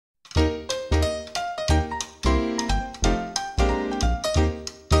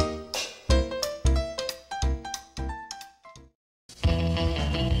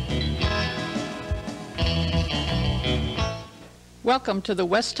Welcome to the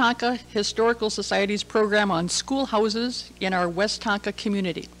Westonka Historical Society's program on schoolhouses in our Westonka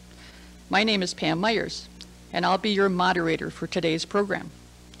community. My name is Pam Myers, and I'll be your moderator for today's program.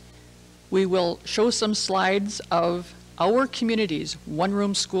 We will show some slides of our community's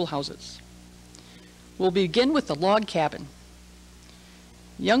one-room schoolhouses. We'll begin with the log cabin.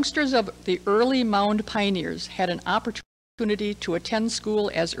 Youngsters of the early Mound pioneers had an opportunity to attend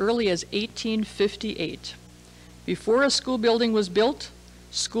school as early as 1858. Before a school building was built,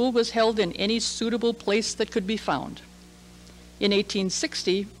 school was held in any suitable place that could be found. In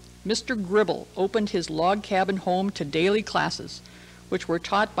 1860, Mr. Gribble opened his log cabin home to daily classes, which were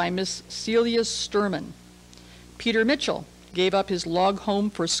taught by Miss Celia Sturman. Peter Mitchell gave up his log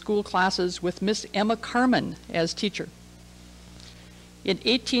home for school classes with Miss Emma Carman as teacher. In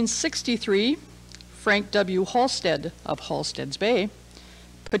 1863, Frank W. Halstead of Halstead's Bay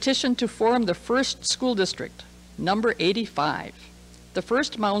petitioned to form the first school district, number 85. The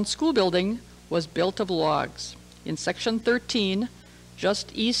first Mound school building was built of logs in section 13,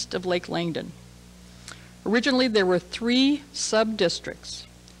 just east of Lake Langdon. Originally, there were 3 sub-districts.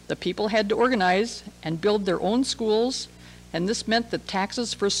 The people had to organize and build their own schools, and this meant that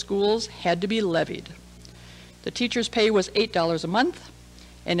taxes for schools had to be levied. The teacher's pay was $8 a month,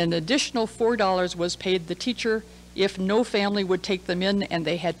 and an additional $4 was paid the teacher if no family would take them in and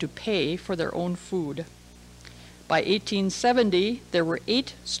they had to pay for their own food. By 1870, there were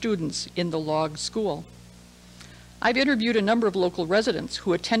 8 students in the log school. I've interviewed a number of local residents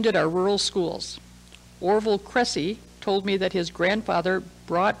who attended our rural schools. Orville Cressy told me that his grandfather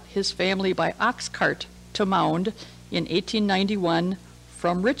brought his family by ox cart to Mound in 1891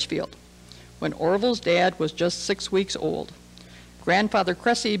 from Richfield, when Orville's dad was just 6 weeks old. Grandfather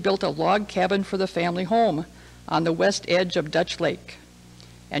Cressy built a log cabin for the family home on the west edge of Dutch Lake.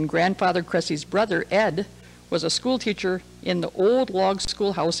 And Grandfather Cressy's brother, Ed, was a school teacher in the old log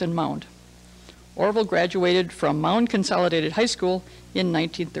schoolhouse in Mound. Orville graduated from Mound Consolidated High School in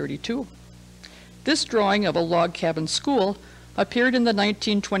 1932. This drawing of a log cabin school appeared in the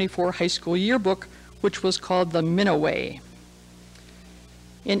 1924 high school yearbook, which was called the Minnoway.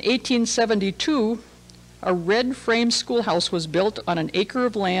 In 1872, a red frame schoolhouse was built on an acre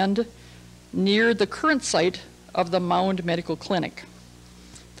of land near the current site of the Mound Medical Clinic.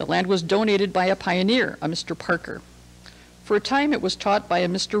 The land was donated by a pioneer, a Mr. Parker. For a time, it was taught by a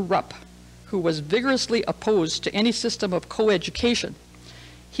Mr. Rupp, who was vigorously opposed to any system of coeducation.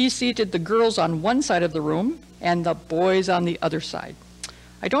 He seated the girls on one side of the room and the boys on the other side.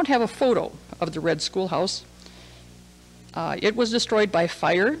 I don't have a photo of the red schoolhouse. It was destroyed by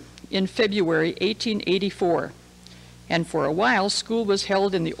fire in February 1884. And for a while, school was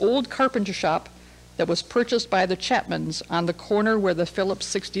held in the old carpenter shop that was purchased by the Chapmans on the corner where the Phillips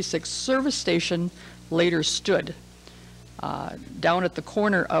 66 service station later stood, down at the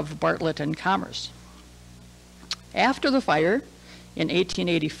corner of Bartlett and Commerce. After the fire, in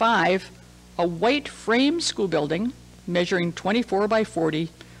 1885, a white frame school building measuring 24 by 40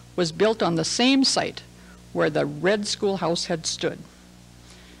 was built on the same site where the red schoolhouse had stood.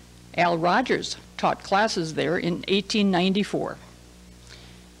 Al Rogers taught classes there in 1894.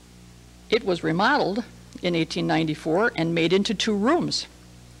 It was remodeled in 1894 and made into 2 rooms.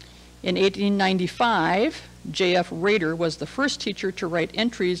 In 1895, J.F. Rader was the first teacher to write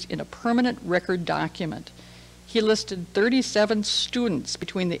entries in a permanent record document. He listed 37 students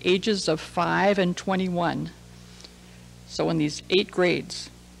between the ages of 5 and 21. So in these 8 grades,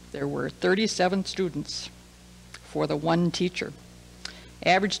 there were 37 students for the one teacher.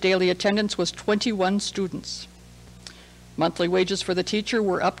 Average daily attendance was 21 students. Monthly wages for the teacher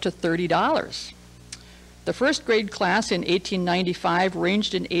were up to $30. The first grade class in 1895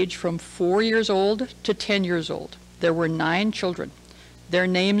 ranged in age from 4 years old to 10 years old. There were 9 children. Their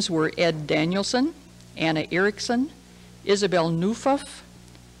names were Ed Danielson, Anna Erickson, Isabel Newfuff,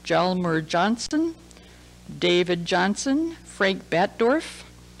 Jalmer Johnson, David Johnson, Frank Batdorf,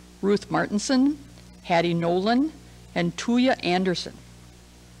 Ruth Martinson, Hattie Nolan, and Tuya Anderson.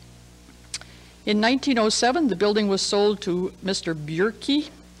 In 1907, the building was sold to Mr.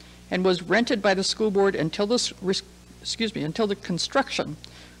 Bjerke and was rented by the school board until the construction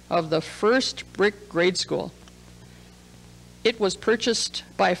of the first brick grade school. It was purchased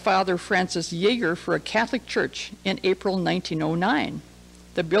by Father Francis Yeager for a Catholic church in April 1909.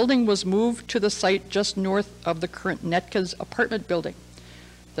 The building was moved to the site just north of the current Netka's apartment building.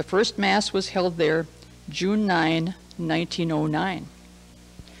 The first Mass was held there June 9, 1909.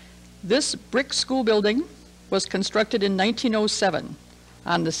 This brick school building was constructed in 1907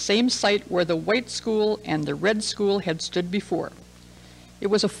 on the same site where the white school and the red school had stood before. It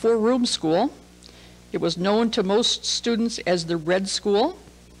was a 4-room school. It was known to most students as the Red School,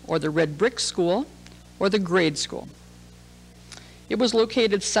 or the Red Brick School, or the Grade School. It was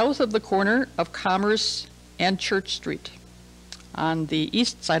located south of the corner of Commerce and Church Street, on the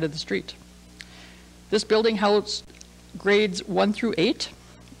east side of the street. This building housed grades 1 through 8.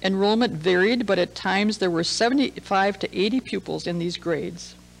 Enrollment varied, but at times there were 75 to 80 pupils in these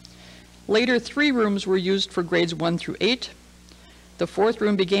grades. Later, 3 rooms were used for grades 1 through 8. The 4th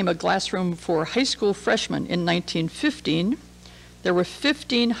room became a classroom for high school freshmen in 1915. There were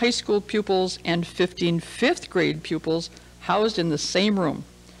 15 high school pupils and 15 fifth grade pupils housed in the same room.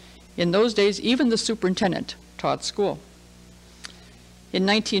 In those days, even the superintendent taught school. In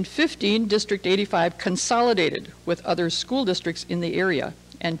 1915, District 85 consolidated with other school districts in the area,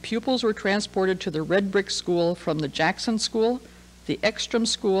 and pupils were transported to the Red Brick School from the Jackson School, the Ekstrom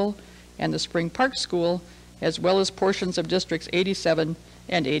School, and the Spring Park School, as well as portions of Districts 87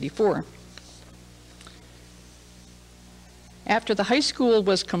 and 84. After the high school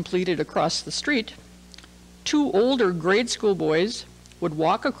was completed across the street, 2 older grade school boys would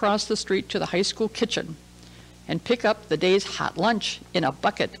walk across the street to the high school kitchen and pick up the day's hot lunch in a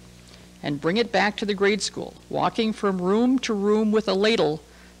bucket and bring it back to the grade school, walking from room to room with a ladle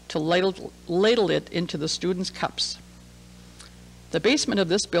to ladle it into the students' cups. The basement of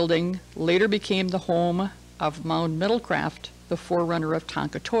this building later became the home of Mound Middlecraft, the forerunner of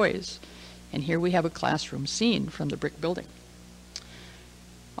Tonka Toys. And here we have a classroom scene from the brick building.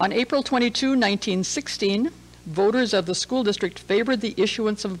 On April 22, 1916, voters of the school district favored the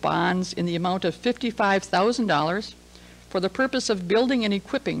issuance of bonds in the amount of $55,000 for the purpose of building and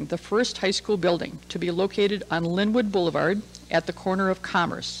equipping the first high school building to be located on Linwood Boulevard at the corner of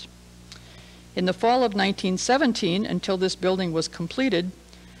Commerce. In the fall of 1917, until this building was completed,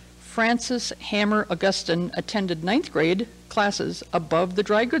 Francis Hammer Augustin attended 9th grade classes above the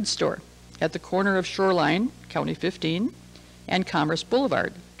dry goods store at the corner of Shoreline, County 15, and Commerce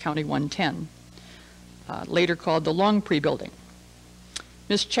Boulevard, County 110, later called the Longpre Building.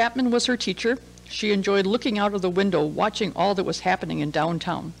 Miss Chapman was her teacher. She enjoyed looking out of the window, watching all that was happening in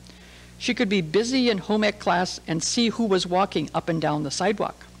downtown. She could be busy in home ec class and see who was walking up and down the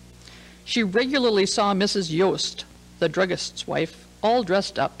sidewalk. She regularly saw Mrs. Yost, the druggist's wife, all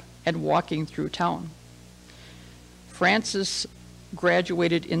dressed up and walking through town. Frances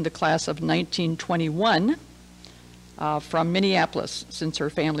graduated in the class of 1921 from Minneapolis, since her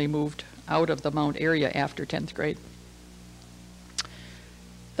family moved out of the Mound area after 10th grade.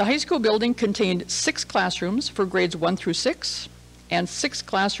 The high school building contained 6 classrooms for grades 1 through 6 and 6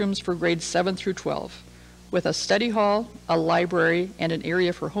 classrooms for grades 7 through 12, with a study hall, a library, and an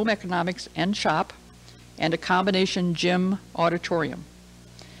area for home economics and shop, and a combination gym auditorium.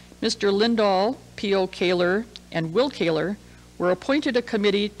 Mr. Lindahl, P.O. Kaler, and Will Kaler were appointed a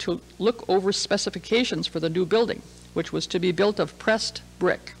committee to look over specifications for the new building, which was to be built of pressed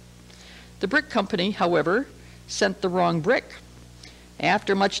brick. The brick company, however, sent the wrong brick.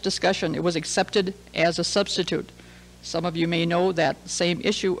 After much discussion, it was accepted as a substitute. Some of you may know that same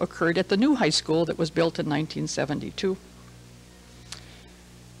issue occurred at the new high school that was built in 1972.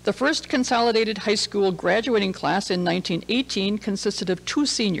 The first consolidated high school graduating class in 1918 consisted of 2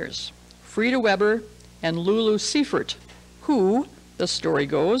 seniors, Frida Weber and Lulu Seifert, who, the story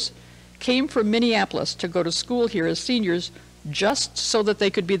goes, came from Minneapolis to go to school here as seniors just so that they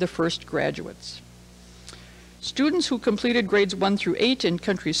could be the first graduates. Students who completed grades 1 through 8 in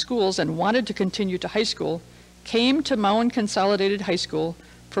country schools and wanted to continue to high school came to Mound Consolidated High School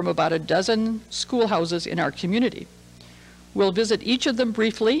from about a dozen schoolhouses in our community. We'll visit each of them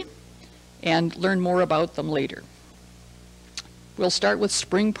briefly and learn more about them later. We'll start with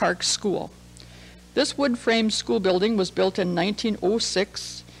Spring Park School. This wood-framed school building was built in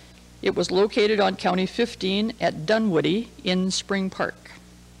 1906. It was located on County 15 at Dunwoody in Spring Park.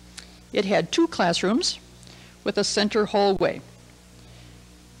 It had 2 classrooms with a center hallway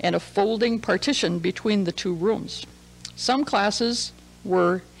and a folding partition between the 2 rooms. Some classes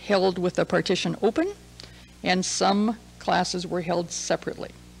were held with the partition open, and some classes were held separately.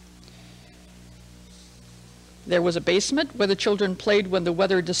 There was a basement where the children played when the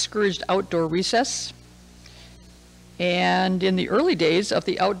weather discouraged outdoor recess. And in the early days of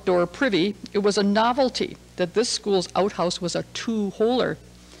the outdoor privy, it was a novelty that this school's outhouse was a 2-holer,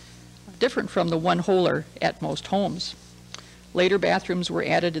 different from the 1-holer at most homes. Later bathrooms were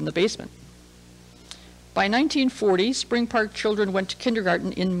added in the basement. By 1940, Spring Park children went to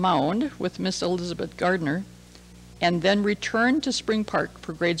kindergarten in Mound with Miss Elizabeth Gardner, and then returned to Spring Park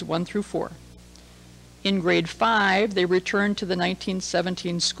for grades 1 through 4. In grade 5, they returned to the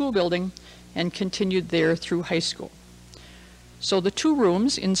 1917 school building and continued there through high school. So the 2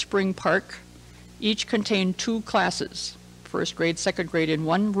 rooms in Spring Park Each contained 2 classes, first grade, second grade in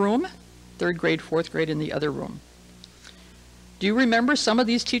one room, third grade, fourth grade in the other room. Do you remember some of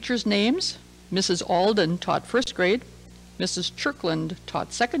these teachers' names? Mrs. Alden taught first grade. Mrs. Chirkland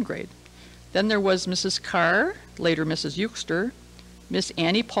taught second grade. Then there was Mrs. Carr, later Mrs. Euchster, Miss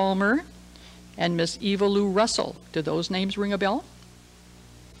Annie Palmer, and Miss Eva Lou Russell. Do those names ring a bell?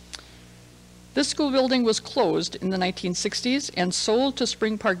 This school building was closed in the 1960s and sold to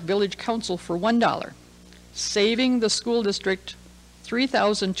Spring Park Village Council for $1, saving the school district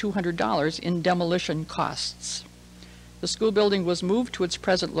 $3,200 in demolition costs. The school building was moved to its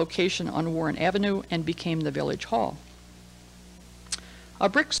present location on Warren Avenue and became the Village Hall. A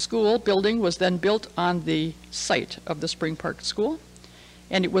brick school building was then built on the site of the Spring Park School,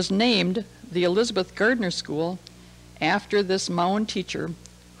 and it was named the Elizabeth Gardner School after this Mound teacher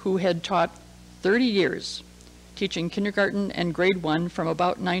who had taught 30 years, teaching kindergarten and grade 1 from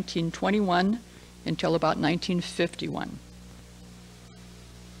about 1921 until about 1951.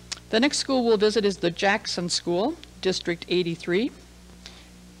 The next school we'll visit is the Jackson School, District 83.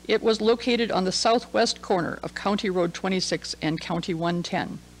 It was located on the southwest corner of County Road 26 and County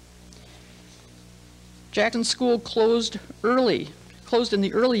 110. Jackson School closed in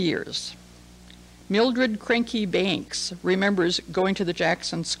the early years. Mildred Cranky Banks remembers going to the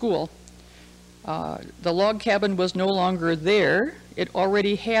Jackson School. The log cabin was no longer there. It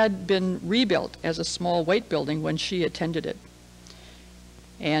already had been rebuilt as a small white building when she attended it.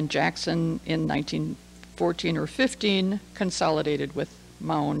 And Jackson in 1914 or 15 consolidated with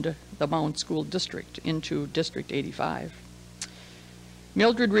the Mound School District into District 85.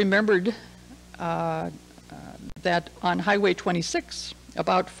 Mildred remembered that on Highway 26,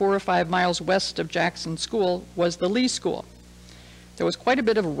 about 4 or 5 miles west of Jackson School, was the Lee School. There was quite a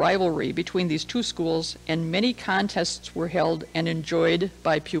bit of rivalry between these two schools, and many contests were held and enjoyed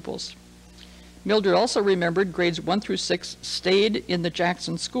by pupils. Mildred also remembered grades 1 through 6 stayed in the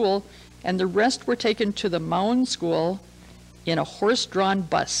Jackson School, and the rest were taken to the Mound School in a horse-drawn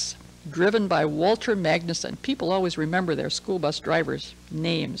bus driven by Walter Magnuson. People always remember their school bus drivers'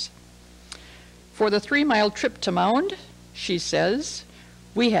 names. For the 3-mile trip to Mound, she says,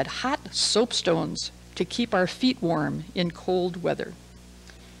 we had hot soapstones to keep our feet warm in cold weather.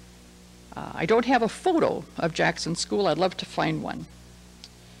 I don't have a photo of Jackson School. I'd love to find one.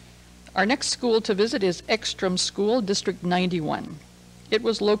 Our next school to visit is Ekstrom School, District 91. It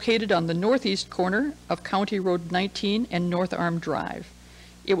was located on the northeast corner of County Road 19 and North Arm Drive.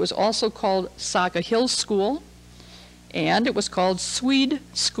 It was also called Saga Hills School, and it was called Swede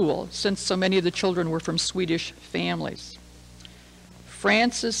School, since so many of the children were from Swedish families.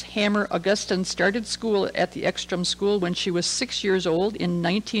 Frances Hammer Augustin started school at the Ekstrom School when she was 6 years old in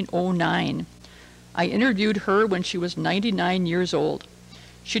 1909. I interviewed her when she was 99 years old.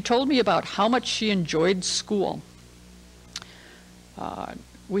 She told me about how much she enjoyed school.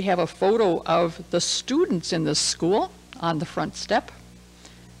 We have a photo of the students in this school on the front step.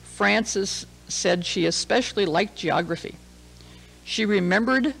 Frances said she especially liked geography. She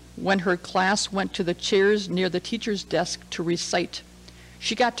remembered when her class went to the chairs near the teacher's desk to recite.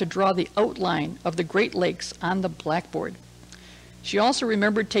 She got to draw the outline of the Great Lakes on the blackboard. She also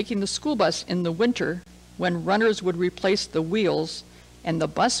remembered taking the school bus in the winter when runners would replace the wheels and the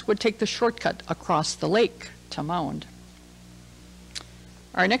bus would take the shortcut across the lake to Mound.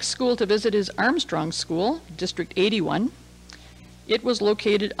 Our next school to visit is Armstrong School, District 81. It was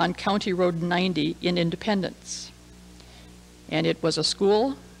located on County Road 90 in Independence. And it was a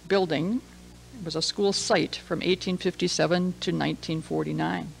school building, it was a school site from 1857 to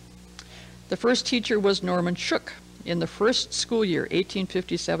 1949. The first teacher was Norman Shook in the first school year,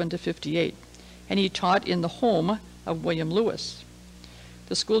 1857 to 58, and he taught in the home of William Lewis.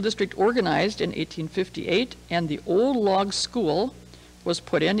 The school district organized in 1858, and the old log school was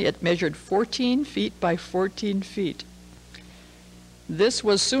put in. It measured 14 feet by 14 feet. This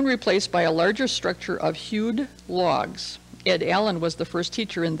was soon replaced by a larger structure of hewed logs. Ed Allen was the first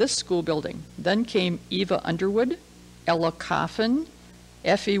teacher in this school building. Then came Eva Underwood, Ella Coffin,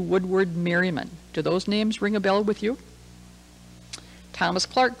 Effie Woodward Merriman. Do those names ring a bell with you? Thomas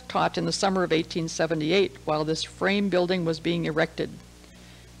Clark taught in the summer of 1878 while this frame building was being erected.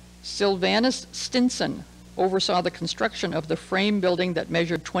 Sylvanus Stinson oversaw the construction of the frame building that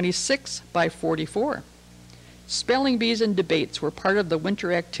measured 26 by 44. Spelling bees and debates were part of the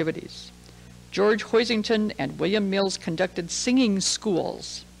winter activities. George Hoisington and William Mills conducted singing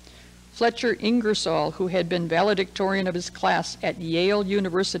schools. Fletcher Ingersoll, who had been valedictorian of his class at Yale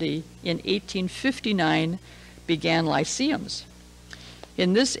University in 1859, began lyceums.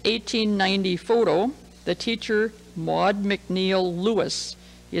 In this 1890 photo, the teacher, Maud McNeil Lewis,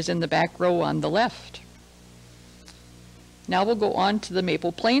 is in the back row on the left. Now we'll go on to the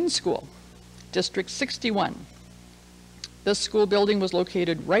Maple Plains School, District 61. This school building was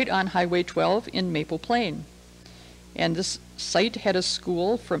located right on Highway 12 in Maple Plain. And this site had a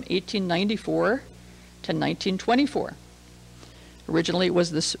school from 1894 to 1924. Originally it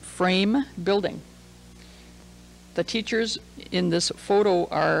was this frame building. The teachers in this photo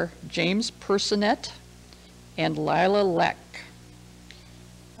are James Personette and Lila Leck.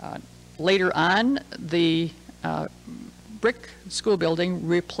 Later on, the brick school building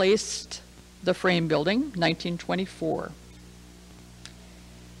replaced the frame building, 1924.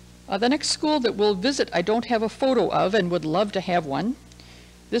 The next school that we'll visit, I don't have a photo of and would love to have one.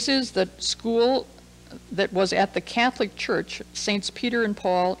 This is the school that was at the Catholic Church, Saints Peter and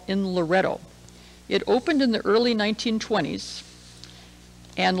Paul in Loretto. It opened in the early 1920s,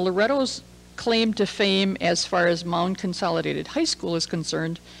 and Loretto's claim to fame as far as Mound Consolidated High School is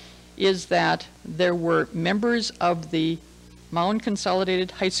concerned is that there were members of the Mound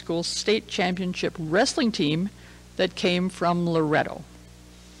Consolidated High School State Championship wrestling team that came from Loretto.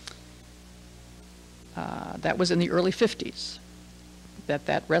 That was in the early 50s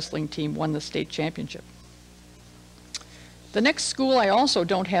that wrestling team won the state championship. The next school I also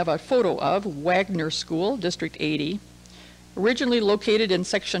don't have a photo of, Wagner School, District 80, originally located in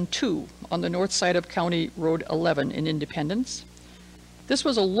Section 2 on the north side of County Road 11 in Independence. This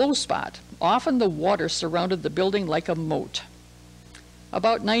was a low spot. Often the water surrounded the building like a moat.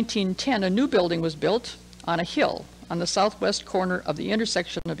 About 1910, a new building was built on a hill on the southwest corner of the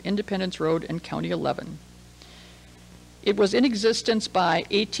intersection of Independence Road and County 11. It was in existence by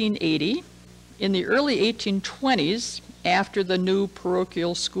 1880. In the early 1820s, after the new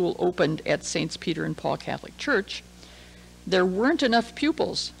parochial school opened at Saints Peter and Paul Catholic Church, there weren't enough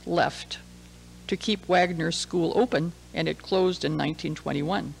pupils left to keep Wagner School open, and it closed in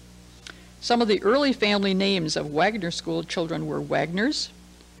 1921. Some of the early family names of Wagner School children were Wagners,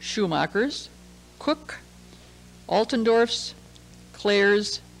 Schumachers, Cook, Altendorfs,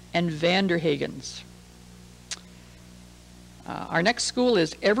 Clares, and Vanderhagens. Our next school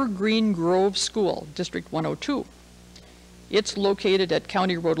is Evergreen Grove School, District 102. It's located at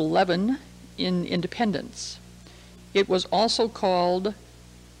County Road 11 in Independence. It was also called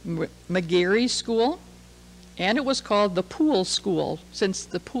McGarry School, and it was called the Poole School, since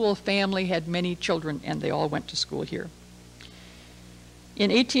the Poole family had many children and they all went to school here. In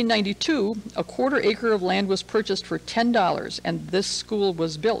 1892, a quarter-acre of land was purchased for $10, and this school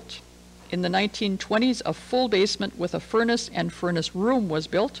was built. In the 1920s, a full basement with a furnace and furnace room was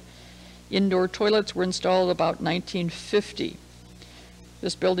built. Indoor toilets were installed about 1950.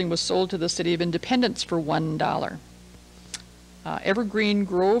 This building was sold to the City of Independence for $1. Evergreen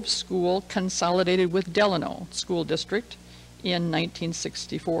Grove School consolidated with Delano School District in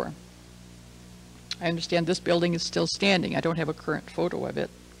 1964. I understand this building is still standing. I don't have a current photo of it.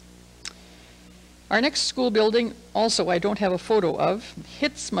 Our next school building, also I don't have a photo of,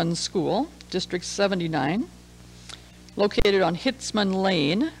 Hitzman School, District 79, located on Hitzman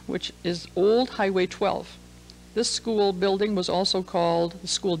Lane, which is old Highway 12. This school building was also called, the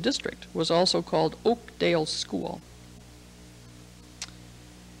school district was also called Oakdale School.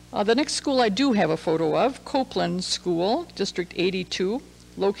 The next school I do have a photo of, Copeland School, District 82,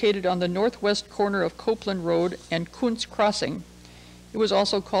 located on the northwest corner of Copeland Road and Kuntz Crossing. It was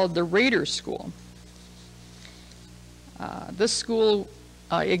also called the Raider School. This school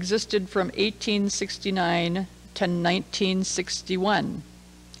existed from 1869 to 1961,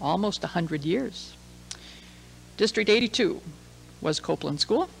 almost 100 years. District 82 was Copeland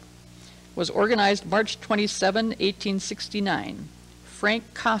School, was organized March 27, 1869.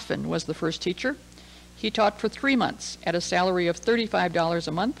 Frank Coffin was the first teacher. He taught for 3 months at a salary of $35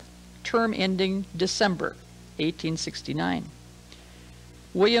 a month, term ending December 1869.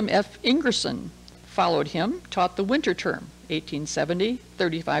 William F. Ingerson followed him, taught the winter term, 1870,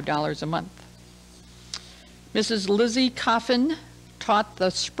 $35 a month. Mrs. Lizzie Coffin taught the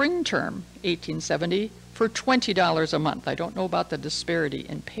spring term, 1870, for $20 a month. I don't know about the disparity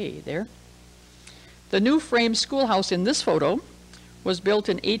in pay there. The new frame schoolhouse in this photo was built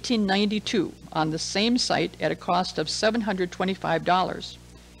in 1892 on the same site at a cost of $725.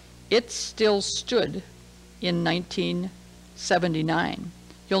 It still stood in 1979.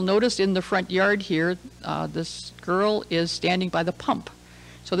 You'll notice in the front yard here, this girl is standing by the pump.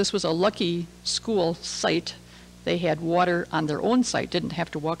 So this was a lucky school site. They had water on their own site, didn't have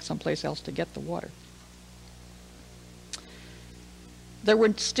to walk someplace else to get the water. There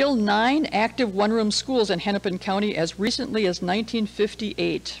were still 9 active one-room schools in Hennepin County as recently as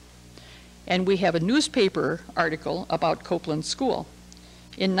 1958. And we have a newspaper article about Copeland School.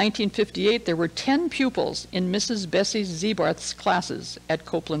 In 1958, there were 10 pupils in Mrs. Bessie Zebarth's classes at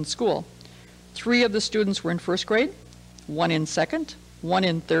Copeland School. 3 of the students were in first grade, 1 in second, 1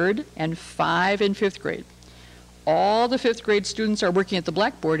 in third, and 5 in fifth grade. All the fifth grade students are working at the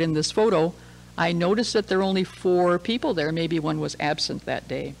blackboard in this photo. I noticed that there are only 4 people there. Maybe one was absent that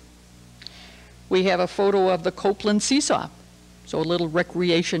day. We have a photo of the Copeland seesaw. So a little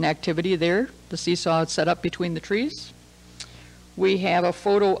recreation activity there. The seesaw is set up between the trees. We have a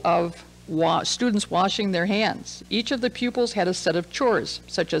photo of students washing their hands. Each of the pupils had a set of chores,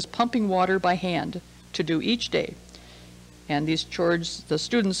 such as pumping water by hand, to do each day. And these chores, the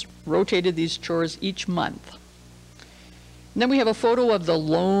students rotated these chores each month. And then we have a photo of the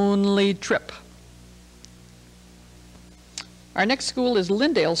lonely trip. Our next school is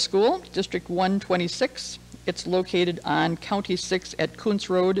Lyndale School, District 126. It's located on County 6 at Kuntz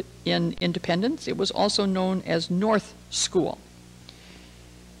Road in Independence. It was also known as North School.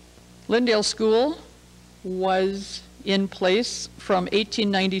 Lyndale School was in place from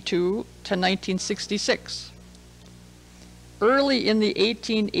 1892 to 1966. Early in the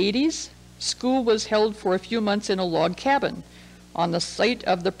 1880s, school was held for a few months in a log cabin on the site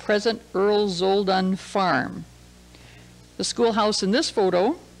of the present Earl Zoldan Farm. The schoolhouse in this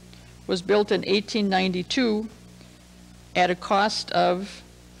photo was built in 1892 at a cost of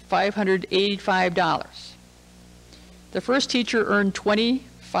 $585. The first teacher earned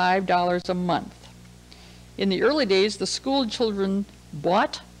 $25 a month. In the early days, the school children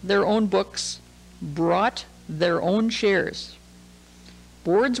bought their own books, brought their own chairs.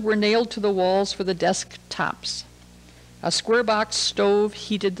 Boards were nailed to the walls for the desk tops. A square box stove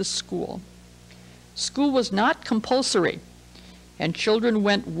heated the school. School was not compulsory, and children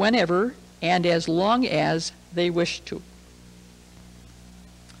went whenever and as long as they wished to.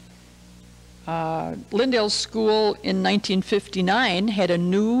 Lyndale School in 1959 had a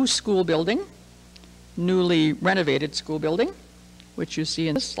new school building, newly renovated school building, which you see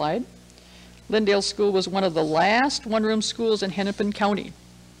in this slide. Lyndale School was one of the last one-room schools in Hennepin County.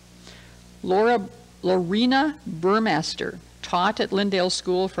 Lorena Burmaster taught at Lyndale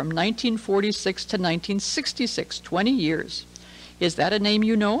School from 1946 to 1966, 20 years. Is that a name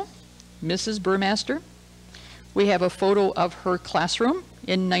you know, Mrs. Burmaster? We have a photo of her classroom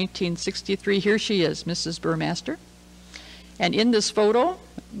in 1963. Here she is, Mrs. Burmaster. And in this photo,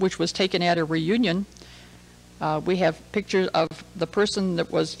 which was taken at a reunion, we have pictures of the person that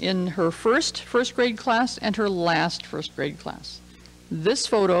was in her first grade class and her last first grade class. This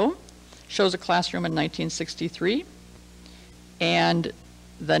photo shows a classroom in 1963, and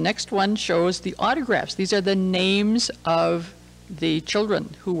the next one shows the autographs. These are the names of the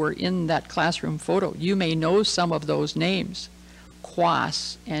children who were in that classroom photo. You may know some of those names,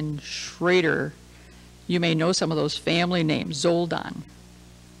 Quass and Schrader. You may know some of those family names, Zoldan.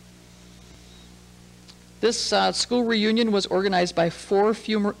 This school reunion was organized by four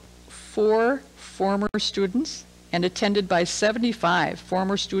former students and attended by 75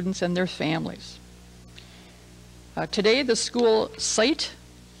 former students and their families. Today, the school site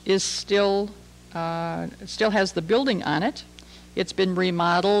is still has the building on it. It's been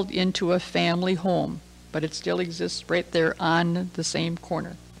remodeled into a family home, but it still exists right there on the same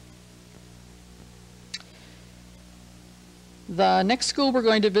corner. The next school we're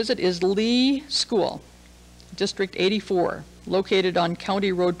going to visit is Lee School, District 84, located on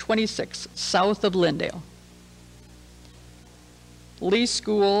County Road 26, south of Lyndale. Lee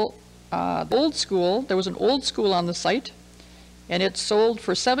School, old school, there was an old school on the site, and it sold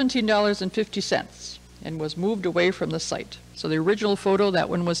for $17.50 and was moved away from the site. So the original photo, that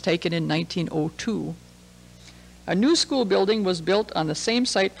one was taken in 1902. A new school building was built on the same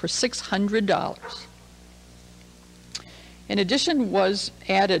site for $600. An addition was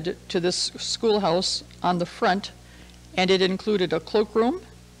added to this schoolhouse on the front, and it included a cloakroom,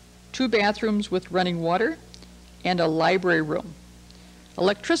 2 bathrooms with running water, and a library room.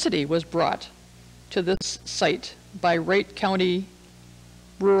 Electricity was brought to this site by Wright County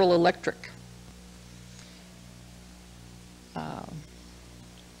Rural Electric.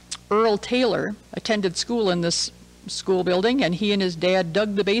 Earl Taylor attended school in this school building, and he and his dad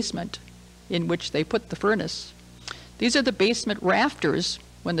dug the basement in which they put the furnace. These are the basement rafters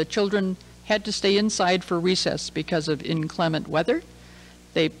when the children had to stay inside for recess because of inclement weather.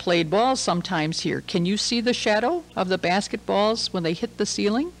 They played ball sometimes here. Can you see the shadow of the basketballs when they hit the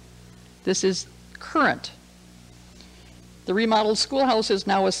ceiling? This is current. The remodeled schoolhouse is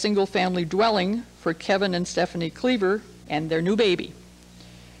now a single-family dwelling for Kevin and Stephanie Cleaver and their new baby.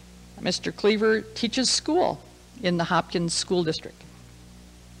 Mr. Cleaver teaches school in the Hopkins School District.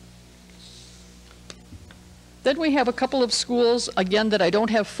 Then we have a couple of schools, again, that I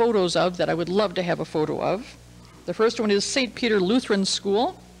don't have photos of, that I would love to have a photo of. The first one is St. Peter Lutheran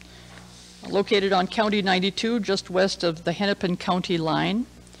School, located on County 92, just west of the Hennepin County line,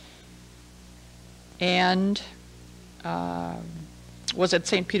 and was at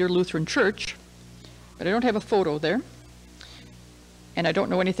St. Peter Lutheran Church, but I don't have a photo there, and I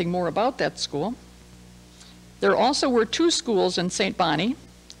don't know anything more about that school. There also were two schools in St. Bonnie.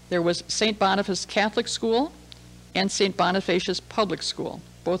 There was St. Boniface Catholic School and St. Bonifacius Public School,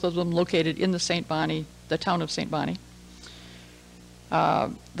 both of them located in the town of St. Bonnie.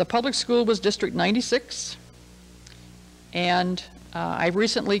 The public school was District 96, and I've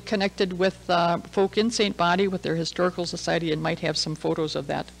recently connected with folk in St. Bonnie with their historical society and might have some photos of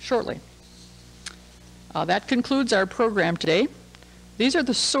that shortly. That concludes our program today. These are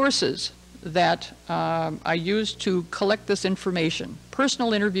the sources that I used to collect this information.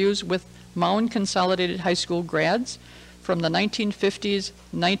 Personal interviews with Mound Consolidated High School grads from the 1950s,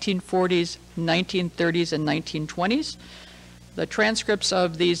 1940s, 1930s, and 1920s. The transcripts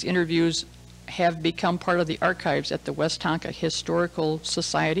of these interviews have become part of the archives at the Westonka Historical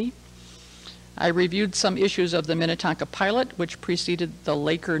Society. I reviewed some issues of the Minnetonka Pilot, which preceded the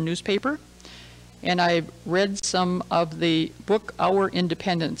Laker newspaper, and I read some of the book Our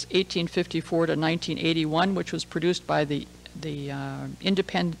Independence, 1854 to 1981, which was produced by the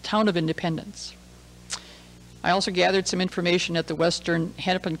town of Independence. I also gathered some information at the Western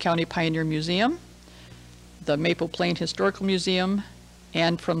Hennepin County Pioneer Museum, the Maple Plain Historical Museum,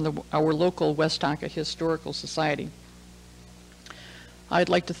 and from our local Westonka Historical Society. I'd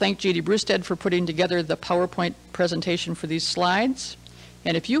like to thank J.D. Brewstead for putting together the PowerPoint presentation for these slides.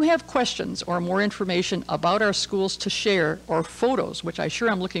 And if you have questions or more information about our schools to share, or photos, which I sure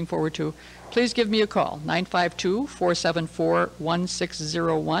am looking forward to, please give me a call,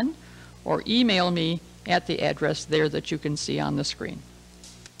 952-474-1601, or email me at the address there that you can see on the screen.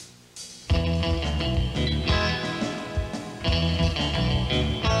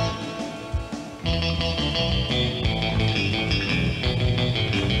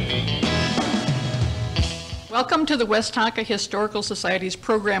 Welcome to the Westonka Historical Society's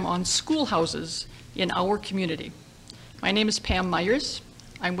program on schoolhouses in our community. My name is Pam Myers.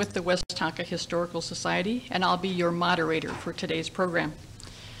 I'm with the Westonka Historical Society, and I'll be your moderator for today's program.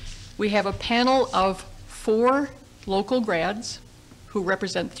 We have a panel of 4 local grads who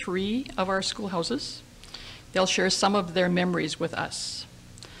represent 3 of our schoolhouses. They'll share some of their memories with us.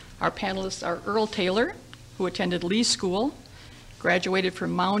 Our panelists are Earl Taylor, who attended Lee School, graduated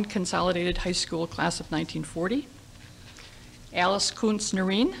from Mound Consolidated High School class of 1940. Alice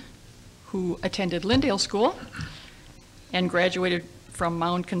Kuntz-Noreen, who attended Lyndale School and graduated from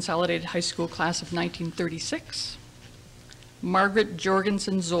Mound Consolidated High School class of 1936. Margaret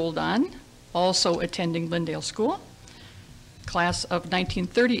Jorgensen Zoldan, also attending Lyndale School, class of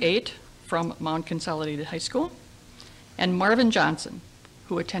 1938 from Mound Consolidated High School. And Marvin Johnson,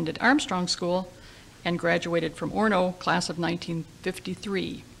 who attended Armstrong School and graduated from Orono, class of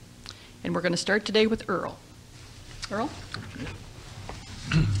 1953. And we're going to start today with Earl. Earl?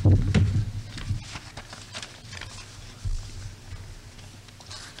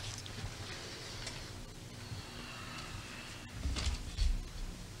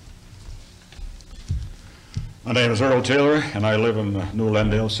 My name is Earl Taylor, and I live in New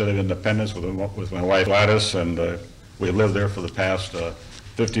Lendale, City of Independence, with my wife Gladys, and we've lived there for the past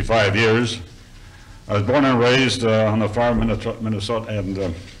 55 years. I was born and raised on a farm in Minnesota and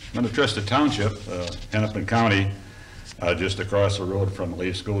Minnetonka Township, Hennepin County, just across the road from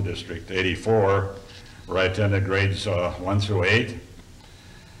Lee School District 84, where I attended grades 1 through 8.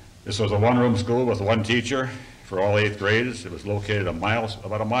 This was a one-room school with 1 teacher for all 8th grades. It was located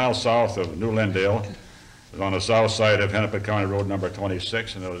about a mile south of New Lendale. It was on the south side of Hennepin County Road number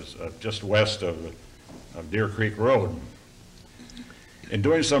 26, and it was just west of Deer Creek Road. In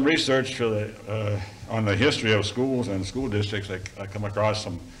doing some research on the history of schools and school districts, I come across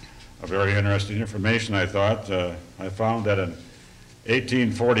some very interesting information, I thought. I found that in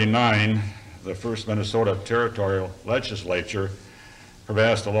 1849, the first Minnesota Territorial Legislature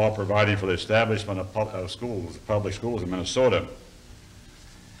passed a law providing for the establishment of schools, public schools in Minnesota.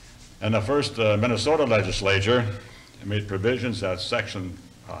 And the first Minnesota legislature made provisions that Section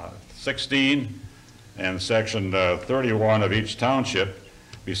 16 and Section 31 of each township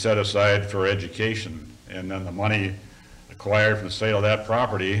be set aside for education. And then the money acquired from the sale of that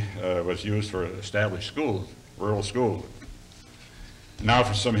property was used for established schools, rural schools. Now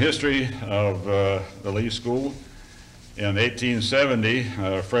for some history of the Lee School. In 1870,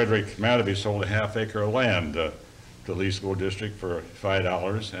 Frederick Mattaby sold a half-acre of land to the Lee School District for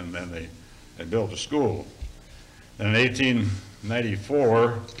 $5, and then they built a school. And in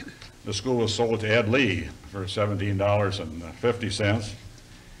 1894, the school was sold to Ed Lee for $17.50.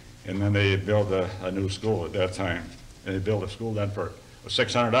 And then they built a new school at that time. And they built a school then for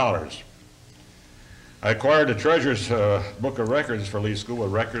 $600. I acquired the treasurer's book of records for Lee School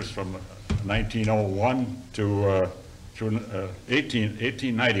with records from 1901 to through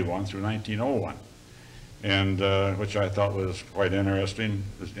 1891 through 1901, and which I thought was quite interesting.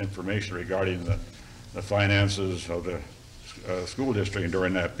 This information regarding the finances of the school district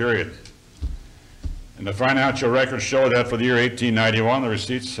during that period. And the financial records show that for the year 1891, the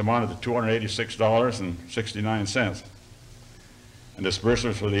receipts amounted to $286.69. And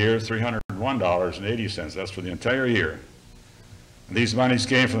disbursements for the year, $301.80. That's for the entire year. And these monies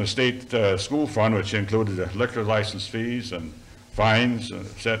came from the state school fund, which included the liquor license fees and fines,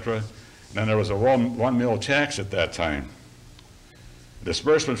 etc. And then there was a one mill tax at that time.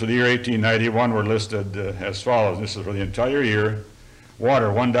 Disbursements for the year 1891 were listed as follows. This is for the entire year. Water,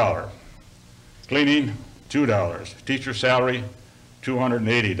 $1. Cleaning, $2. Teacher salary,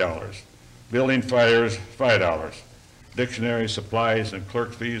 $280. Building fires, $5. Dictionary, supplies, and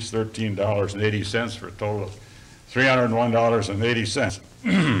clerk fees, $13.80 for a total of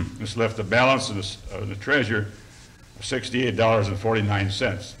 $301.80. This left the balance in the treasurer of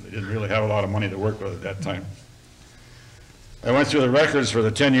 $68.49. They didn't really have a lot of money to work with at that time. I went through the records for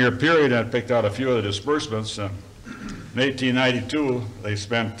the 10-year period and I picked out a few of the disbursements. In 1892, they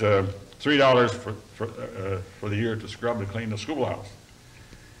spent $3 for the year to scrub and clean the schoolhouse.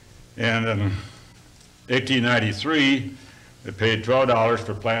 And in 1893, they paid $12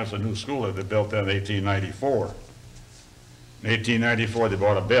 for plans of a new school that they built in 1894. In 1894, they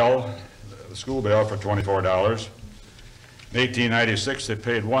bought a bell, the school bell, for $24. In 1896, they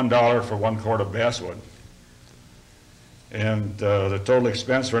paid $1 for 1 quart of basswood. And the total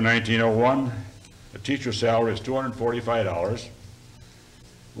expense for 1901, the teacher's salary is $245.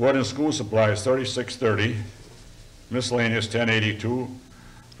 Wood and school supplies, $36.30. Miscellaneous, $10.82.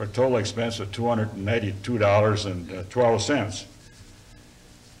 For a total expense of $292.12.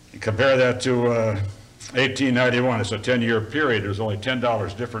 You compare that to 1891, it's a 10-year period. There's only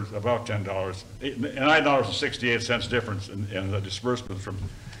 $10 difference, about $10, $9.68 difference in the disbursement from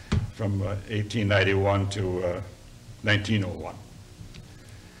 1891 to 1901.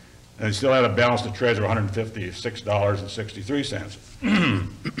 And they still had a balance to treasure,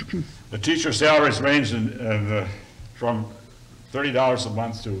 $156.63. The teacher salaries ranged from $30 a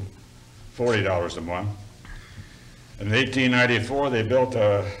month to $40 a month. In 1894, they built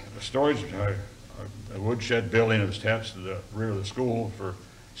a storage, a woodshed building that was attached to the rear of the school for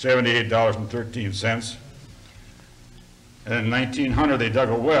 $78.13. And in 1900, they dug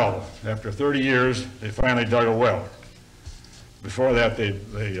a well. After 30 years, they finally dug a well. Before that, they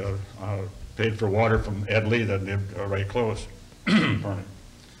paid for water from Ed Lee that lived right close.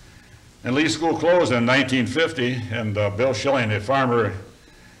 And Lee School closed in 1950, and Bill Schilling, a farmer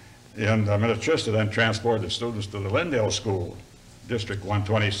in Minnetrista, then transported the students to the Lindale School, District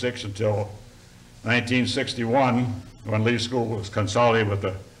 126, until 1961, when Lee School was consolidated with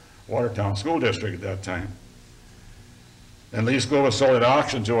the Watertown School District at that time. And Lee School was sold at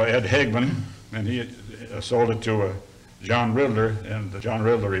auction to Ed Hagman, and he sold it to John Riddler, and John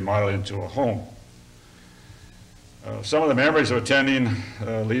Riddler remodeled it into a home. Some of the memories of attending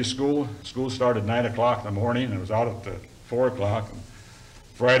Lee School. School started at 9 o'clock in the morning and it was out at 4 o'clock.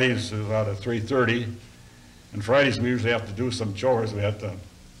 Fridays it was out at 3:30. And Fridays we usually have to do some chores. We had to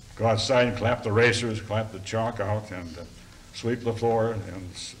go outside and clap the racers, clap the chalk out, and sweep the floor and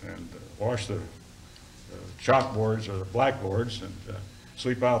wash the chalkboards or the blackboards and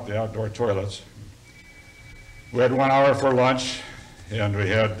sweep out the outdoor toilets. We had 1 hour for lunch and we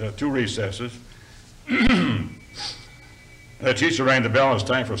had 2 recesses. The teacher rang the bell and it was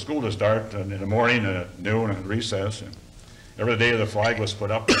time for school to start in the morning and at noon and recess. And every day the flag was put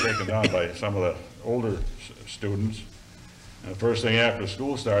up and taken down by some of the older students. And the first thing after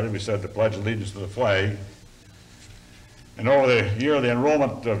school started, we said the Pledge of Allegiance to the flag. And over the year, the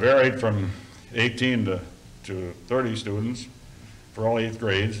enrollment varied from 18 to 30 students for all 8th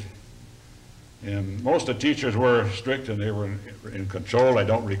grades. And most of the teachers were strict and they were in control. I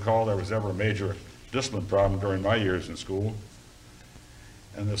don't recall there was ever a major discipline problem during my years in school.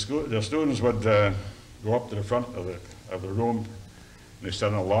 And the students would go up to the front of the room and they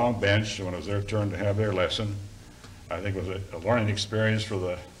sat on a long bench when it was their turn to have their lesson. I think it was a learning experience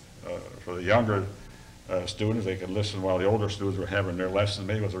for the younger students. They could listen while the older students were having their lesson.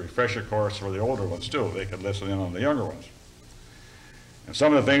 Maybe it was a refresher course for the older ones too. They could listen in on the younger ones. And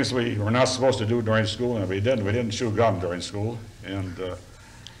some of the things we were not supposed to do during school, and we didn't chew gum during school, and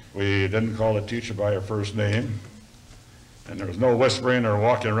we didn't call the teacher by her first name. and there was no whispering or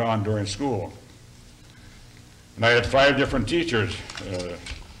walking around during school. And I had 5 different teachers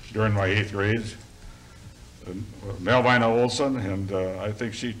during my 8th grades. Melvina Olson, and I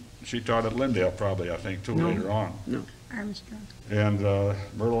think she taught at Lindale probably, I think, too, later on. No, Armstrong. And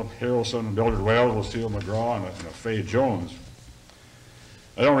Myrtle Harrelson, Mildred Wells, Lucille McGraw, and Faye Jones.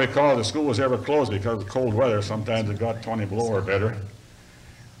 I don't recall the school was ever closed because of cold weather. Sometimes it got 20 below or better.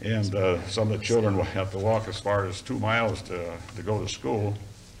 And some of the children would have to walk as far as 2 miles to go to school.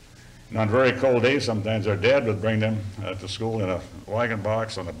 And on very cold days, sometimes their dad would bring them to school in a wagon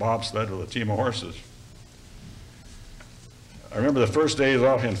box on a bobsled with a team of horses. I remember the first days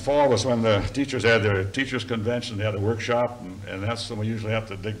off in fall was when the teachers had their teachers' convention, they had a workshop, and that's when we usually have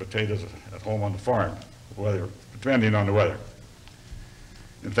to dig potatoes at home on the farm, depending on the weather.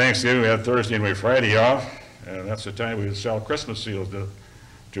 And Thanksgiving, we had Thursday and we had Friday off, and that's the time we would sell Christmas seals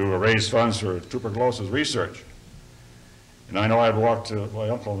to raise funds for tuberculosis research. And I know I'd walked to my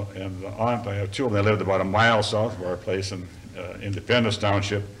uncle and aunt, I have 2 of them, they lived about a mile south of our place in Independence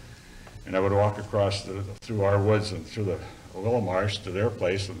Township, and I would walk across through our woods and through the Willow Marsh to their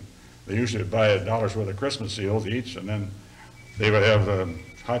place, and they usually would buy $1 worth of Christmas seals each, and then they would have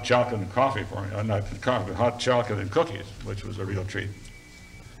hot chocolate and coffee for me, not coffee, hot chocolate and cookies, which was a real treat.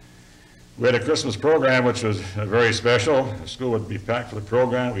 We had a Christmas program which was very special. The school would be packed for the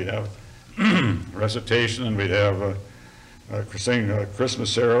program. We'd have recitation, and we'd have sing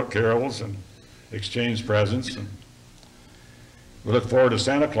Christmas carols and exchange presents. And we look forward to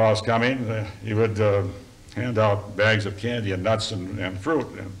Santa Claus coming. He would hand out bags of candy and nuts and fruit,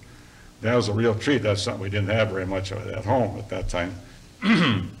 and that was a real treat. That's something we didn't have very much of at home at that time.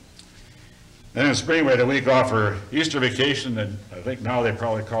 Then in spring, we had a week off for Easter vacation, and I think now they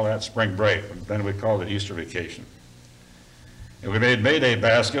probably call that spring break, but then we called it Easter vacation. And we made May Day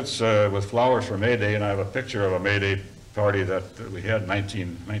baskets with flowers for May Day, and I have a picture of a May Day party that we had in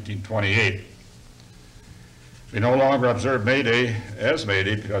 1928. We no longer observe May Day as May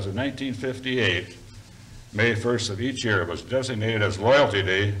Day because in 1958, May 1st of each year was designated as Loyalty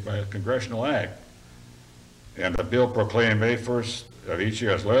Day by a congressional act. And the bill proclaimed May 1st of each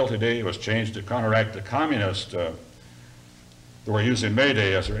year as Loyalty Day. It was changed to counteract the communists who were using May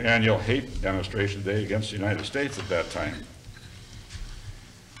Day as their annual hate demonstration day against the United States at that time.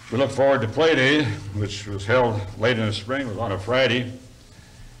 We look forward to Play Day, which was held late in the spring. It was on a Friday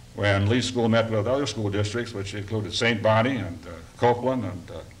when Lee School met with other school districts, which included St. Bonnie and Copeland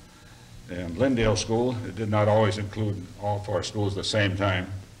and Lindale School. It did not always include all 4 schools at the same time.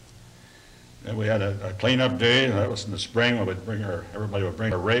 And we had a cleanup day. That was in the spring when everybody would bring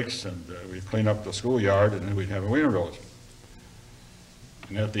their rakes, and we'd clean up the schoolyard, and then we'd have a wiener roast.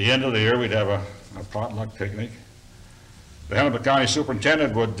 And at the end of the year, we'd have a potluck picnic. The Hennepin County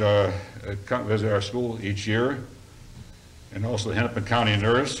Superintendent would come visit our school each year, and also the Hennepin County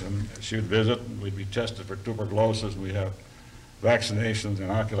nurse, and she would visit, and we'd be tested for tuberculosis, and we'd have vaccinations and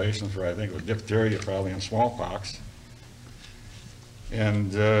inoculations for, I think it was diphtheria probably, and smallpox.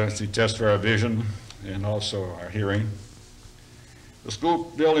 And she'd test for our vision and also our hearing. The school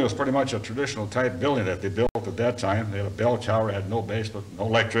building was pretty much a traditional type building that they built at that time. They had a bell tower, had no basement, no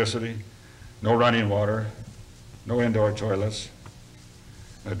electricity, no running water, no indoor toilets.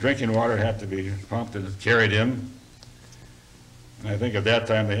 Drinking water had to be pumped and carried in. And I think at that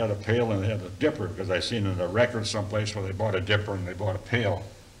time they had a pail and they had a dipper, because I seen in a record someplace where they bought a dipper and they bought a pail.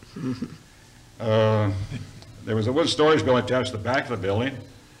 There was a wood storage building attached to the back of the building,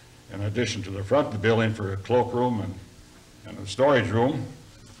 in addition to the front of the building for a cloakroom and a storage room.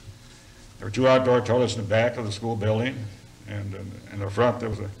 There were 2 outdoor toilets in the back of the school building, and in the front there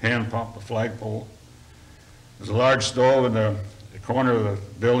was a hand pump, a flagpole. There was a large stove in the corner of the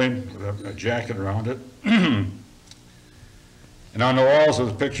building with a jacket around it. And on the walls was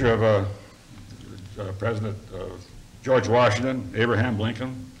a picture of President George Washington, Abraham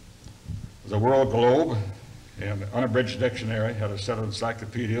Lincoln. There was a world globe, and an unabridged dictionary, had a set of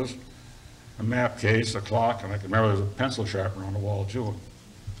encyclopedias, a map case, a clock, and I can remember there was a pencil sharpener on the wall too.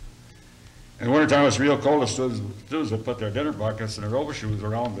 In the wintertime, it was real cold. The students would put their dinner buckets and their overshoes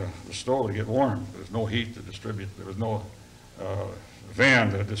around the stove to get warm. There was no heat to distribute. There was no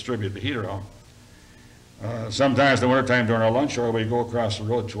van to distribute the heat around. Sometimes in the wintertime during our lunch hour, we'd go across the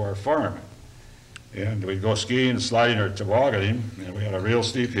road to our farm. And we'd go skiing, sliding, or tobogganing, and we had a real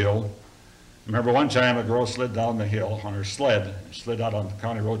steep hill. I remember one time a girl slid down the hill on her sled, slid out on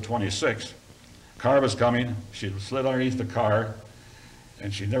County Road 26. Car was coming, she slid underneath the car,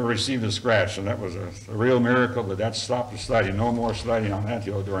 and she never received a scratch, and that was a real miracle that stopped the sliding. No more sliding on that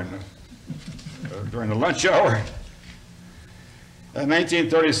hill during the lunch hour. In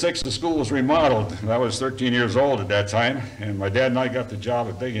 1936, the school was remodeled. I was 13 years old at that time, and my dad and I got the job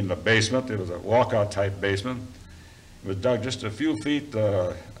of digging the basement. It was a walkout type basement. It was dug just a few feet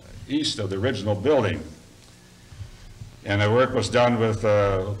east of the original building. And the work was done with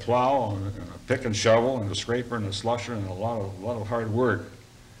a plow, and a pick and shovel, and a scraper, and a slusher, and a lot of hard work.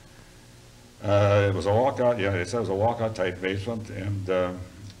 It was a walkout, yeah, it said it was a walkout type basement, and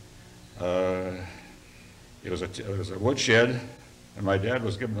it was a woodshed, and my dad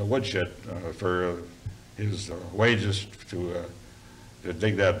was given a woodshed for his wages to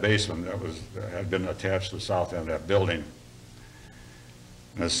dig that basement that had been attached to the south end of that building.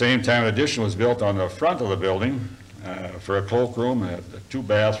 At the same time, an addition was built on the front of the building for a cloakroom. It had 2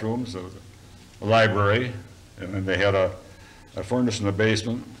 bathrooms, a library, and then they had a furnace in the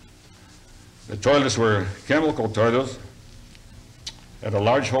basement. The toilets were chemical toilets, had a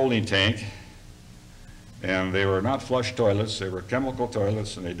large holding tank, and they were not flush toilets. They were chemical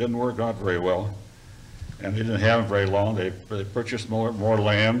toilets, and they didn't work out very well, and they didn't have them very long. They purchased more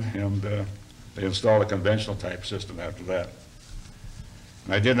land, and they installed a conventional type system after that.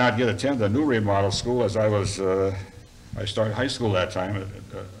 And I did not get to attend the new remodel school, as I started high school that time at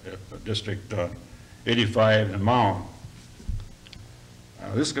District 85 in Mound.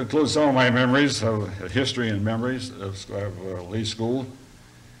 This concludes some of my memories of history and memories of Lee School.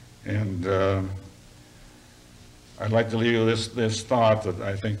 And I'd like to leave you this thought that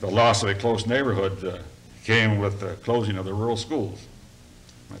I think the loss of a close neighborhood came with the closing of the rural schools.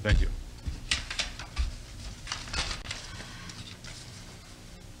 Thank you.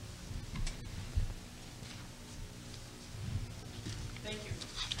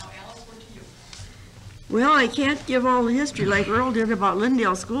 Well, I can't give all the history like Earl did about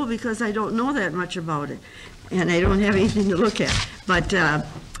Lyndale School because I don't know that much about it, and I don't have anything to look at. But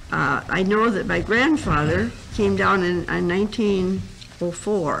I know that my grandfather came down in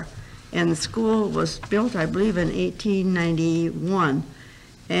 1904, and the school was built, I believe, in 1891.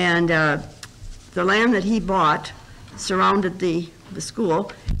 And the land that he bought surrounded the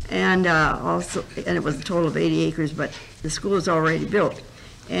school, and it was a total of 80 acres, but the school is already built.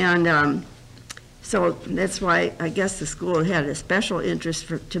 And so that's why I guess the school had a special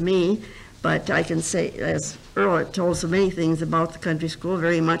interest to me, but I can say, as Earl had told so many things about the country school,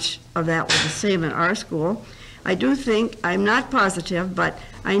 very much of that was the same in our school. I do think, I'm not positive, but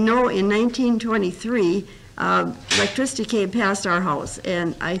I know in 1923, electricity came past our house,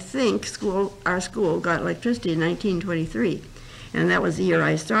 and I think our school got electricity in 1923, and that was the year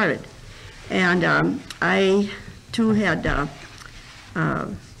I started. And I, too, had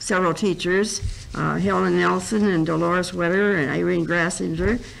several teachers, Helen Nelson and Dolores Wetter and Irene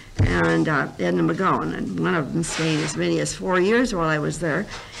Grassinger and Edna McGowan, and one of them stayed as many as 4 years while I was there,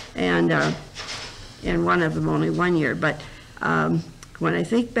 and one of them only 1 year. But when I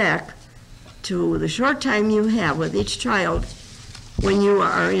think back to the short time you have with each child when you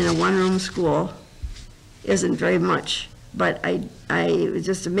are in a one-room school isn't very much. But I was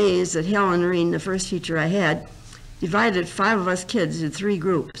just amazed that Helen Reen, the first teacher I had, divided 5 of us kids into 3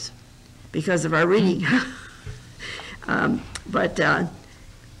 groups because of our reading. But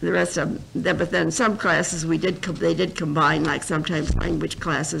the rest of them, but then some classes they did combine, like sometimes language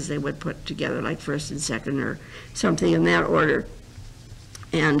classes they would put together, like first and second or something in that order.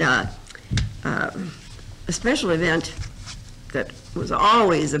 And a special event that was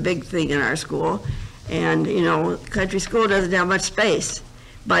always a big thing in our school, and you know, country school doesn't have much space,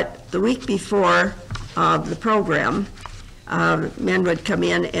 but the week before the program, men would come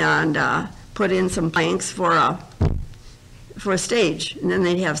in and put in some planks for a stage, and then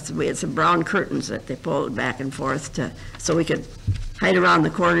we had some brown curtains that they pulled back and forth so we could hide around the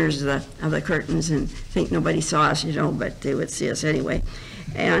corners of the curtains and think nobody saw us, you know, but they would see us anyway.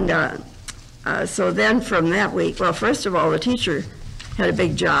 And so then from that week, well, first of all, the teacher had a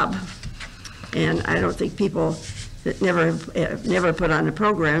big job, and I don't think people that never put on a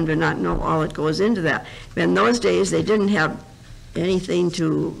program do not know all that goes into that. In those days, they didn't have anything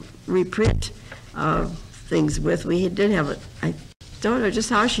to reprint things with. We did have I don't know just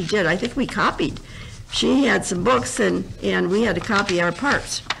how she did. I think we copied. She had some books, and we had to copy our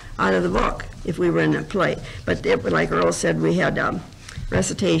parts out of the book if we were in a play. But like Earl said, we had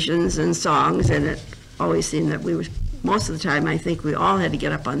recitations and songs, and it always seemed that most of the time, I think we all had to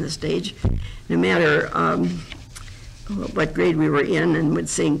get up on the stage, no matter what grade we were in, and would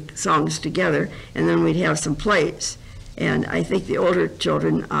sing songs together, and then we'd have some plays. And I think the older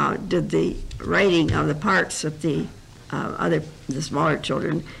children did the writing of the parts that the smaller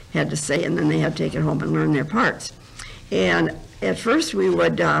children had to say, and then they had to take it home and learn their parts. And at first we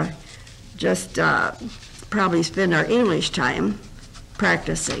would just probably spend our English time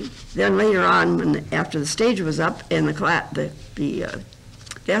practicing. Then later on, after the stage was up and the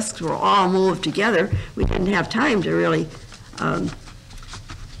desks were all moved together, we didn't have time to really,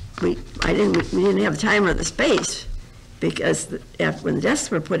 we didn't have time or the space, because when the desks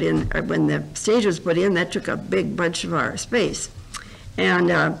were put in, or when the stage was put in, that took a big bunch of our space.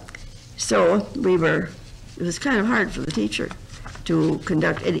 And so it was kind of hard for the teacher to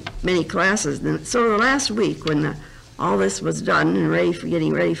conduct many classes. And so the last week, when all this was done and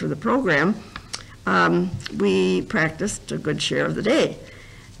getting ready for the program, we practiced a good share of the day.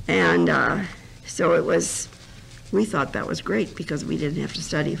 And so we thought that was great because we didn't have to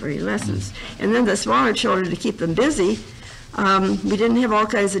study for any lessons. And then the smaller children, to keep them busy, we didn't have all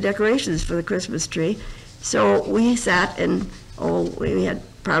kinds of decorations for the Christmas tree. So we sat and, we had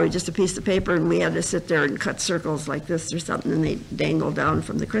probably just a piece of paper, and we had to sit there and cut circles like this or something, and they dangled down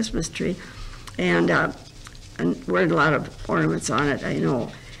from the Christmas tree. And we had a lot of ornaments on it, I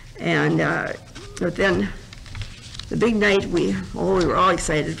know. And but then the big night, we were all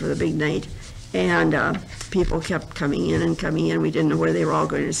excited for the big night, and people kept coming in and coming in. We didn't know where they were all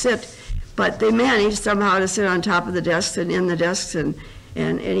going to sit, but they managed somehow to sit on top of the desks and in the desks, and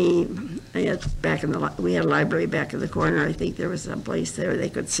we had a library back in the corner. I think there was some place there they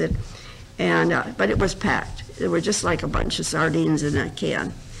could sit, and but it was packed. They were just like a bunch of sardines in a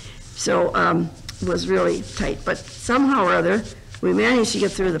can. So it was really tight, but somehow or other, we managed to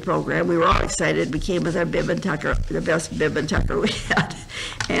get through the program. We were all excited. We came with our bib and tucker, the best bib and tucker we had,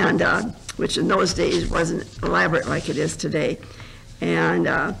 and which in those days wasn't elaborate like it is today.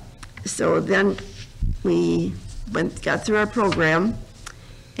 And so then we got through our program,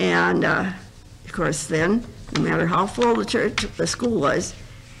 and of course then, no matter how full the school was,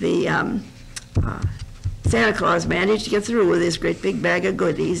 the Santa Claus managed to get through with his great big bag of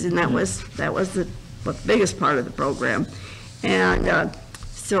goodies, and that was the biggest part of the program. And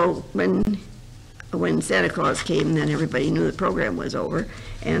so when Santa Claus came, then everybody knew the program was over,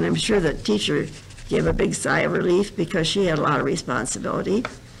 and I'm sure the teacher gave a big sigh of relief because she had a lot of responsibility.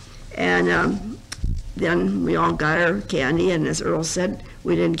 And then we all got our candy, and as Earl said,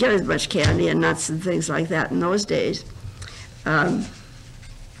 we didn't get as much candy and nuts and things like that in those days.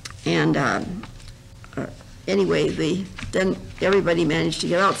 Anyway, then everybody managed to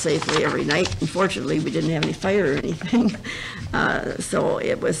get out safely every night. Unfortunately, we didn't have any fire or anything, so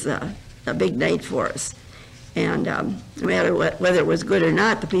it was a big night for us. And no matter whether it was good or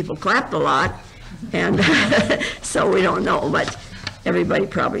not, the people clapped a lot, and so we don't know, but everybody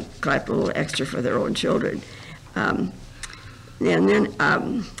probably clapped a little extra for their own children. And then,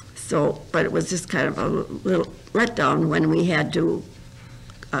 but it was just kind of a little letdown when we had to,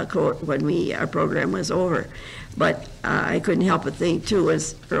 our program was over. But I couldn't help but think too,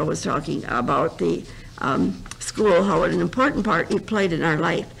 as Earl was talking about the school, how an important part it played in our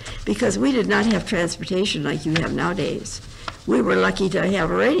life, because we did not have transportation like you have nowadays. We were lucky to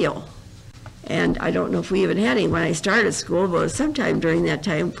have a radio. And I don't know if we even had any when I started school, but sometime during that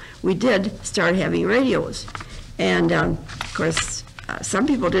time, we did start having radios. And of course, some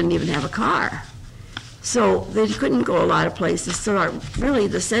people didn't even have a car. So they couldn't go a lot of places. So really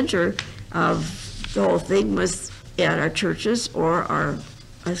the center of the whole thing was at our churches or our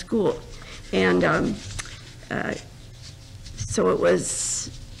school. And so it was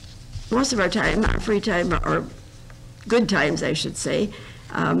most of our time, our free time, or good times, I should say,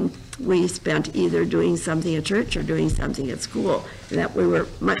 we spent either doing something at church or doing something at school. And that we were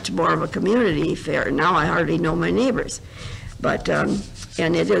much more of a community affair. Now I hardly know my neighbors. But,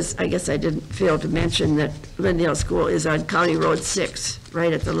 and it is, I guess I didn't fail to mention that Lyndale School is on County Road 6,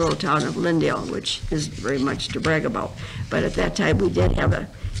 right at the little town of Lyndale, which is very much to brag about. But at that time, we did have a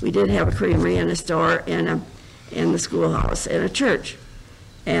creamery and a store and the schoolhouse and a church.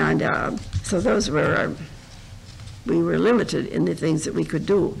 And so those were we were limited in the things that we could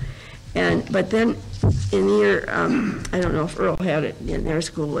do. But then in the year, I don't know if Earl had it in their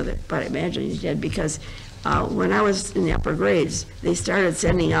school with it, but I imagine he did, because when I was in the upper grades, they started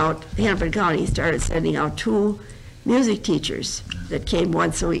sending out, Hennepin County started sending out 2 music teachers that came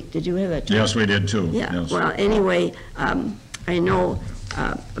once a week. Did you have that too? Yes, we did too. Yeah, yes. Well, anyway, I know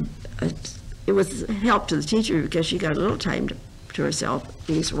it was a help to the teacher because she got a little time to herself, at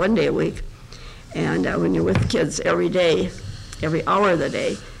least one day a week. And when you're with kids every day, every hour of the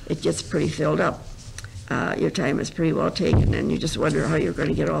day, it gets pretty filled up. Your time is pretty well taken, and you just wonder how you're going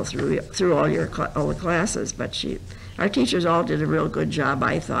to get all through all the classes. But our teachers all did a real good job,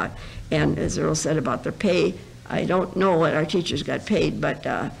 I thought. And as Earl said about their pay, I don't know what our teachers got paid, but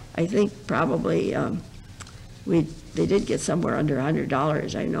I think probably they did get somewhere under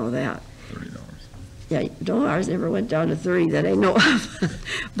 $100. I know that. $30. Yeah, no, ours never went down to 30 that I know of.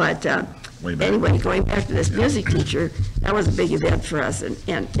 But Way back. anyway, going back to this music teacher, that was a big event for us. And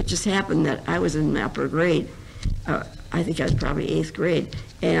it just happened that I was in upper grade. I think I was probably 8th grade.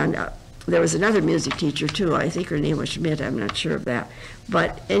 And there was another music teacher too. I think her name was Schmidt. I'm not sure of that.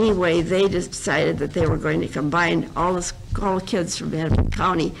 But anyway, they decided that they were going to combine all the kids from Hennepin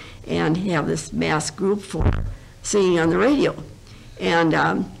County and have this mass group for singing on the radio.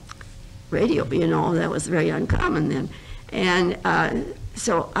 And radio, you know, that was very uncommon then. And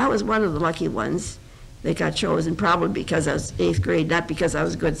so I was one of the lucky ones that got chosen, probably because I was 8th grade, not because I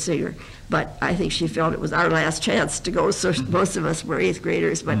was a good singer. But I think she felt it was our last chance to go, so most of us were 8th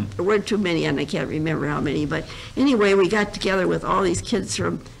graders, but there weren't too many, and I can't remember how many. But anyway, we got together with all these kids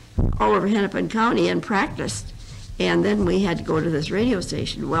from all over Hennepin County and practiced. And then we had to go to this radio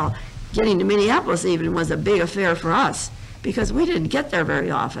station. Well, getting to Minneapolis even was a big affair for us, because we didn't get there very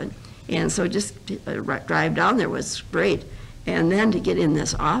often. And so just drive down there was great. And then to get in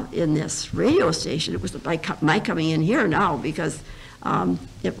this radio station, it was like my coming in here now, because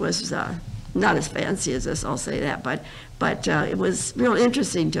it was not as fancy as this, I'll say that, but it was real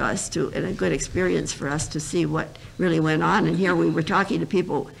interesting to us and a good experience for us to see what really went on. And here we were talking to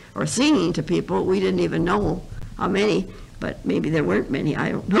people or singing to people. We didn't even know how many, but maybe there weren't many,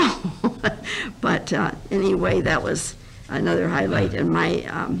 I don't know. But anyway, that was another highlight in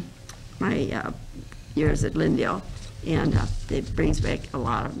my years at Lyndale. And it brings back a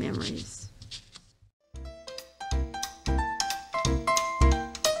lot of memories.